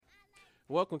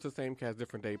Welcome to Same Cast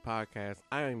Different Day podcast.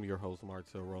 I am your host,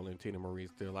 Martel Roland. Tina Marie's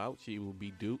still out. She will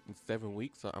be due in 7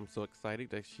 weeks, so I'm so excited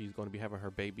that she's going to be having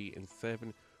her baby in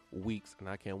 7 weeks, and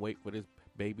I can't wait for this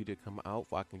baby to come out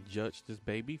so I can judge this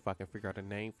baby, if I can figure out a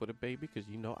name for the baby, because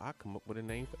you know I come up with a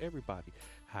name for everybody.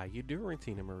 How you doing,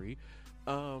 Tina Marie?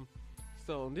 So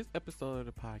in this episode of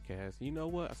the podcast, you know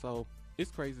what? So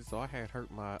it's crazy. So I had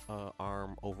hurt my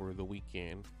arm over the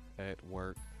weekend at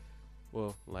work.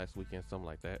 Well, last weekend, something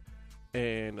like that.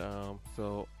 And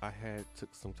so I had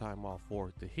took some time off for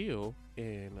it to heal,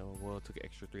 and took an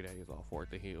extra 3 days off for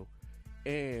it to heal.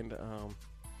 And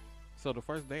so the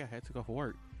first day I had to go for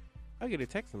work, I get a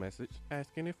text message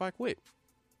asking if I quit.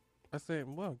 I said,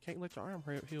 well, can't let your arm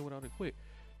heal without it quit.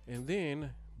 And then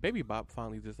Baby Bop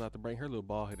finally decided to bring her little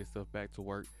bald-headed self back to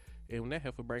work. And when that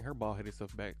heifer bring her bald-headed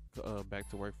self back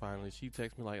to work finally, she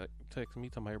texted me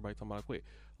talking about everybody talking about I quit.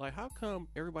 Like, how come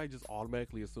everybody just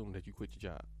automatically assume that you quit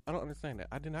your job? I don't understand that.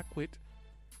 I did not quit.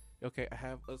 Okay, I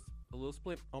have a little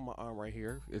split on my arm right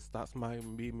here. It stops me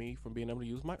from being able to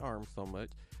use my arm so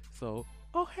much. So,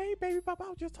 oh hey Baby Bop, I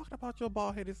was just talking about your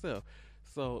bald-headed self.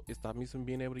 So it stopped me from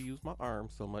being able to use my arm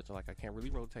so much, like I can't really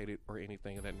rotate it or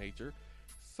anything of that nature.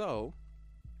 So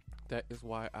that is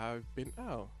why I've been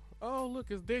out. Oh, look,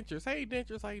 it's Dentures. Hey,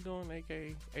 Dentures, how you doing?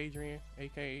 A.K.A. Adrian,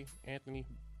 A.K.A. Anthony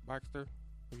Baxter.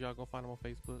 If y'all gonna find him on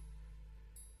Facebook.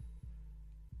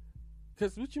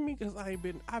 Because what you mean? Because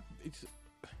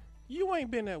you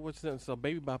ain't been at work since. So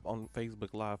Baby Bop on Facebook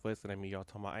Live fussing at me. Y'all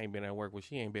talking about I ain't been at work. Well,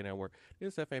 she ain't been at work.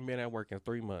 This stuff ain't been at work in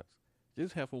 3 months.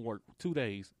 Just have to work 2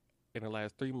 days in the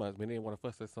last 3 months. But didn't want to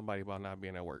fuss at somebody about not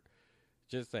being at work.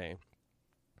 Just saying.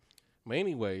 But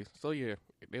anyways, so yeah,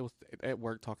 they was at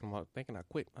work talking about thinking I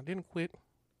quit. I didn't quit.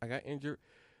 I got injured.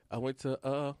 I went to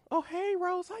oh hey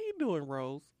Rose, how you doing,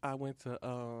 Rose? I went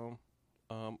to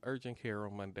urgent care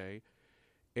on Monday,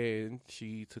 and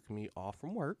she took me off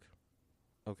from work.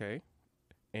 Okay,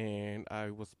 and I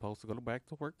was supposed to go back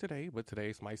to work today, but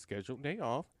today's my scheduled day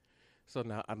off. So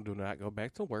now I do not go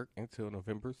back to work until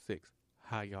November 6th.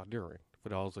 How y'all doing? For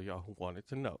those of y'all who wanted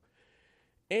to know.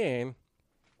 And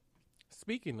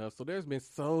speaking of, so there's been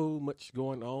so much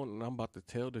going on, and I'm about to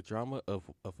tell the drama of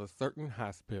a certain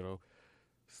hospital.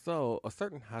 So a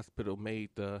certain hospital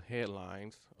made the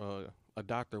headlines. A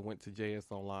doctor went to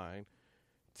JS Online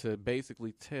to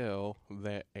basically tell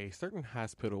that a certain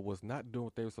hospital was not doing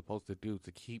what they were supposed to do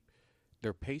to keep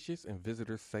their patients and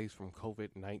visitors safe from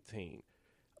COVID-19.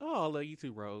 Oh, I love you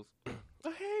too, Rose.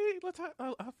 Hey,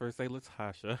 I'll first say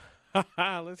Latasha.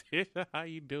 Latasha, how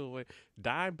you doing?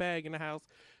 Dime bag in the house.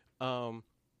 So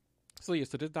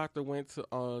this doctor went to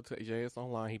JS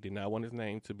Online. He did not want his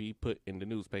name to be put in the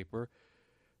newspaper,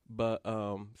 but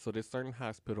so this certain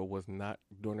hospital was not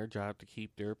doing their job to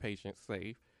keep their patients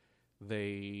safe.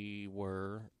 They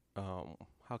were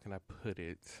how can I put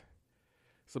it?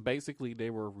 So basically, they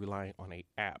were relying on a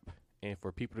app, and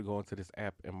for people to go into this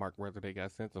app and mark whether they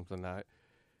got symptoms or not.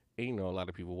 And, you know, a lot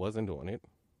of people wasn't doing it,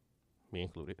 me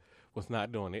included, was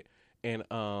not doing it, and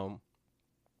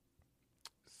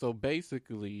So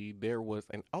basically, there was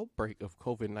an outbreak of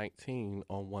COVID-19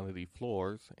 on one of the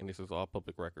floors, and this is all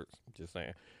public records, just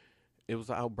saying. It was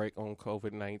an outbreak on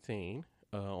COVID-19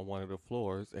 on one of the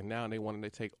floors, and now they wanted to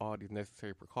take all these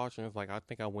necessary precautions. Like, I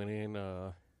think I went in,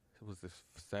 it was this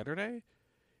Saturday?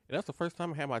 And that's the first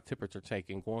time I had my temperature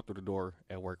taken going through the door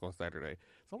at work on Saturday.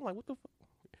 So I'm like, what the fuck?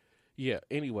 Yeah,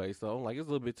 anyway, so I'm like, it's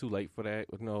a little bit too late for that.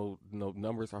 No,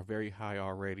 numbers are very high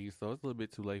already, so it's a little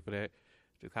bit too late for that.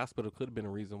 The hospital could have been a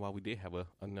reason why we did have a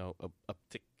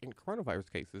uptick in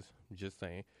coronavirus cases. Just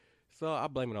saying. So I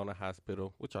blame it on the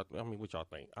hospital. What y'all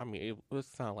think? I mean, it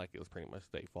sounded like it was pretty much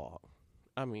their fault.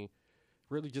 I mean,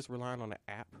 really just relying on the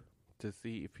app to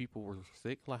see if people were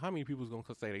sick. Like, how many people is gonna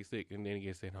say they sick and then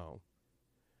get sent home?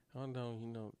 Oh no,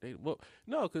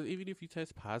 no, because even if you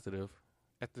test positive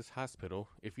at this hospital,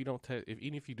 if you don't test,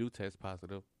 even if you do test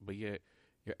positive, but yet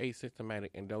you're asymptomatic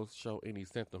and don't show any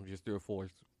symptoms, you're still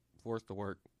forced to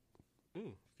work,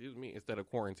 instead of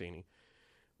quarantining.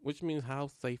 Which means, how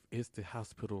safe is the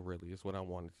hospital really is what I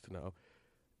wanted to know.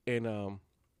 And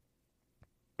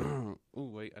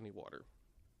wait, I need water.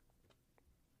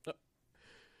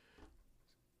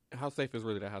 How safe is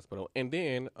really the hospital? And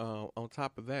then on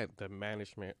top of that, the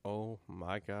management. Oh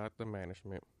my God, the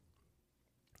management.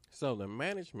 So the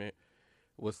management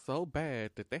was so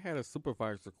bad that they had a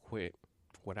supervisor quit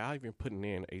without even putting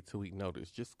in a 2-week notice.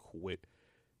 Just quit.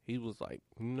 He was like,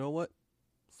 you know what?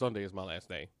 Sunday is my last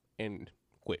day. And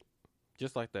quit.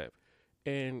 Just like that.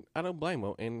 And I don't blame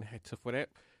him. And for that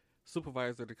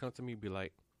supervisor to come to me and be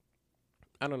like,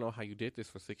 I don't know how you did this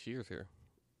for 6 years here.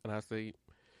 And I say,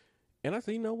 And I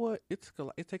said, you know what? It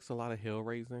takes a lot of hell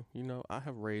raising. You know, I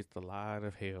have raised a lot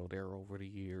of hell there over the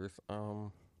years.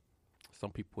 Some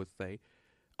people would say,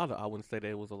 although I wouldn't say that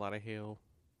it was a lot of hell,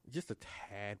 just a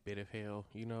tad bit of hell.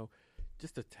 You know,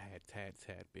 just a tad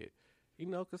bit. You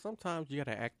know, because sometimes you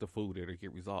gotta act the fool there to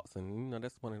get results, and you know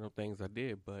that's one of the things I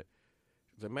did. But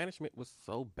the management was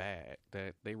so bad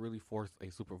that they really forced a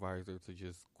supervisor to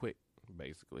just quit,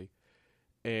 basically,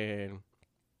 and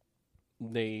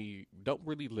they don't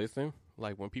really listen.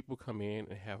 Like when people come in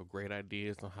and have great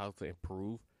ideas on how to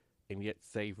improve and yet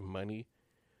save money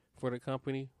for the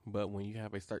company, but when you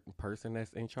have a certain person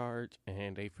that's in charge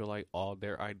and they feel like all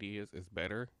their ideas is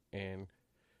better and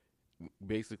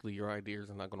basically your ideas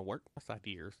are not going to work, that's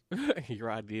ideas.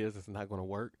 Your ideas is not going to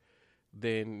work,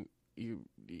 then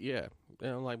yeah,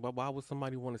 and like, but why would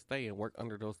somebody want to stay and work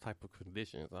under those type of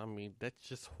conditions? I mean, that's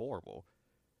just horrible.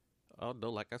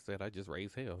 Although, like I said, I just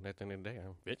raise hell. And at the end of the day, I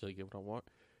eventually get what I want.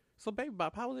 So, Baby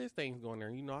Bop, how is things going there?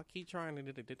 You know, I keep trying to.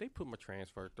 Did they put my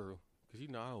transfer through? Because you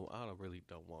know, I don't really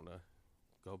don't want to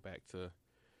go back to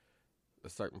a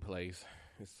certain place.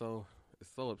 It's so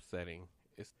upsetting.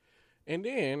 It's and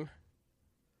then,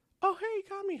 oh hey,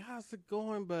 Kami, how's it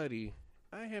going, buddy?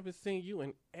 I haven't seen you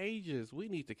in ages. We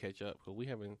need to catch up because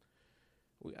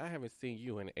I haven't seen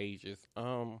you in ages.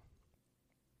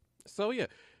 So yeah,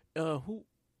 who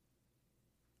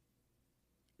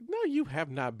No, you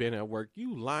have not been at work.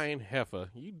 You lying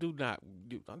heifer. You do not.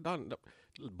 Don't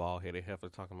bald headed heifer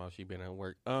talking about she been at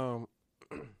work.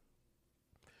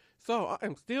 So I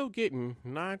am still getting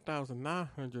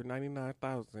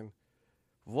 9,999,000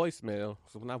 voicemail.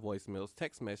 So not voicemails,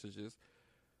 text messages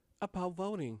about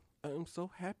voting. I'm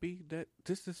so happy that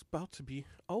this is about to be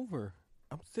over.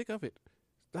 I'm sick of it.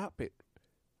 Stop it.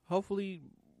 Hopefully,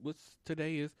 what's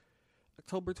today is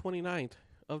October 29th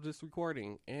of this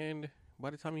recording, and by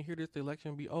the time you hear this, the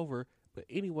election will be over. But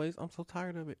anyways, I'm so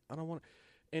tired of it. I don't want to.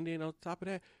 And then on top of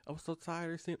that, I'm so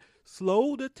tired of seeing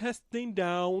slow the testing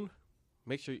down.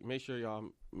 Make sure y'all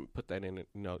put that in.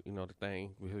 The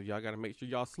thing. Y'all gotta make sure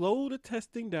y'all slow the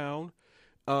testing down.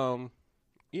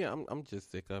 Yeah, I'm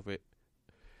just sick of it.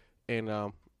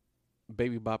 And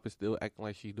Baby Bop is still acting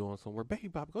like she's doing some work. Baby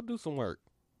Bop, go do some work.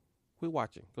 Quit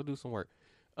watching. Go do some work.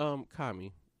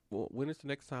 Kami, well, when is the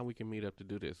next time we can meet up to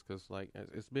do this? Because, like,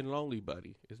 it's been lonely,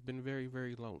 buddy. It's been very,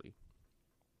 very lonely.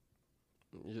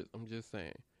 I'm just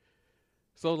saying.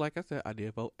 So, like I said, I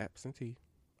did vote absentee.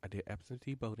 I did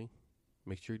absentee voting.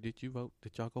 Make sure that you vote.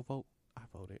 Did y'all go vote? I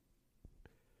voted.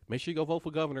 Make sure you go vote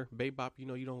for governor. Baby Bop, you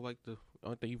know you don't like the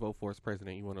only thing you vote for is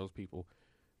president. You one of those people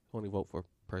who only vote for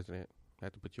president. I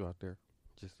have to put you out there.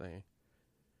 Just saying.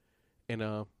 And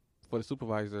for the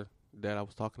supervisor that I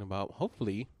was talking about,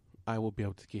 hopefully I will be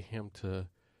able to get him to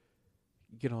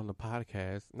get on the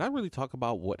podcast. Not really talk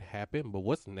about what happened, but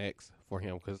what's next for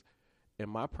him. Because in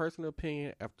my personal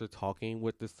opinion, after talking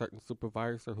with this certain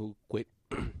supervisor who quit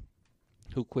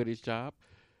his job,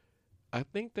 I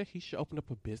think that he should open up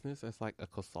a business as like a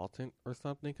consultant or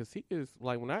something. Because he is,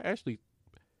 like, when I actually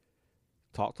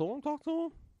talk to him,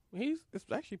 it's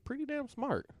actually pretty damn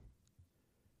smart.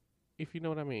 If you know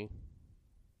what I mean.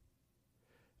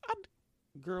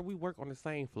 Girl, we work on the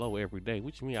same flow every day,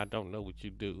 which means I don't know what you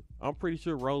do. I'm pretty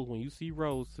sure Rose, when you see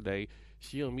Rose today,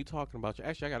 she'll be talking about you.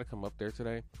 Actually, I got to come up there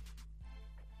today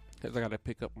because I got to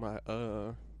pick up my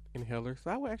inhaler.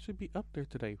 So I will actually be up there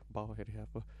today, bald-headed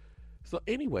heifer. So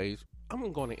anyways,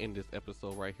 I'm going to end this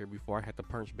episode right here before I have to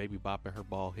punch Baby Bop in her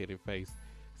bald-headed face.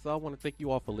 So I want to thank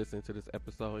you all for listening to this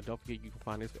episode. And don't forget, you can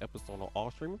find this episode on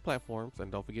all streaming platforms. And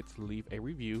don't forget to leave a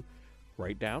review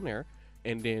right down there.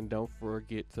 And then don't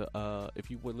forget to, if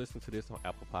you would listen to this on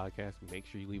Apple Podcasts, make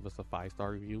sure you leave us a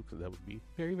 5-star review because that would be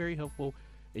very, very helpful.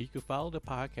 And you can follow the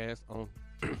podcast on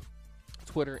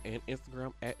Twitter and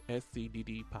Instagram at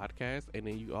SCDD Podcast. And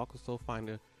then you also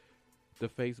find the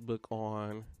Facebook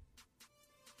on,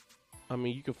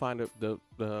 you can find the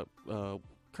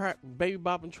crap, Baby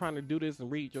Bop, I'm trying to do this and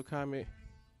read your comment.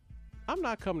 I'm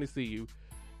not coming to see you.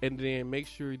 And then make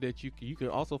sure that you can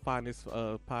also find this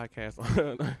podcast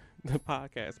on the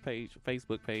podcast page,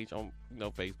 Facebook page on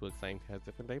Facebook, same as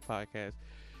Different Day Podcast.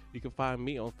 You can find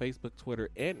me on Facebook, Twitter,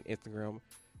 and Instagram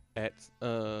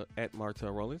at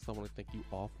Martell Rollins. So I want to thank you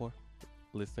all for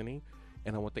listening,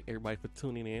 and I want to thank everybody for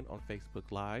tuning in on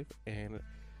Facebook Live. And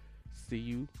see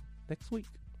you next week.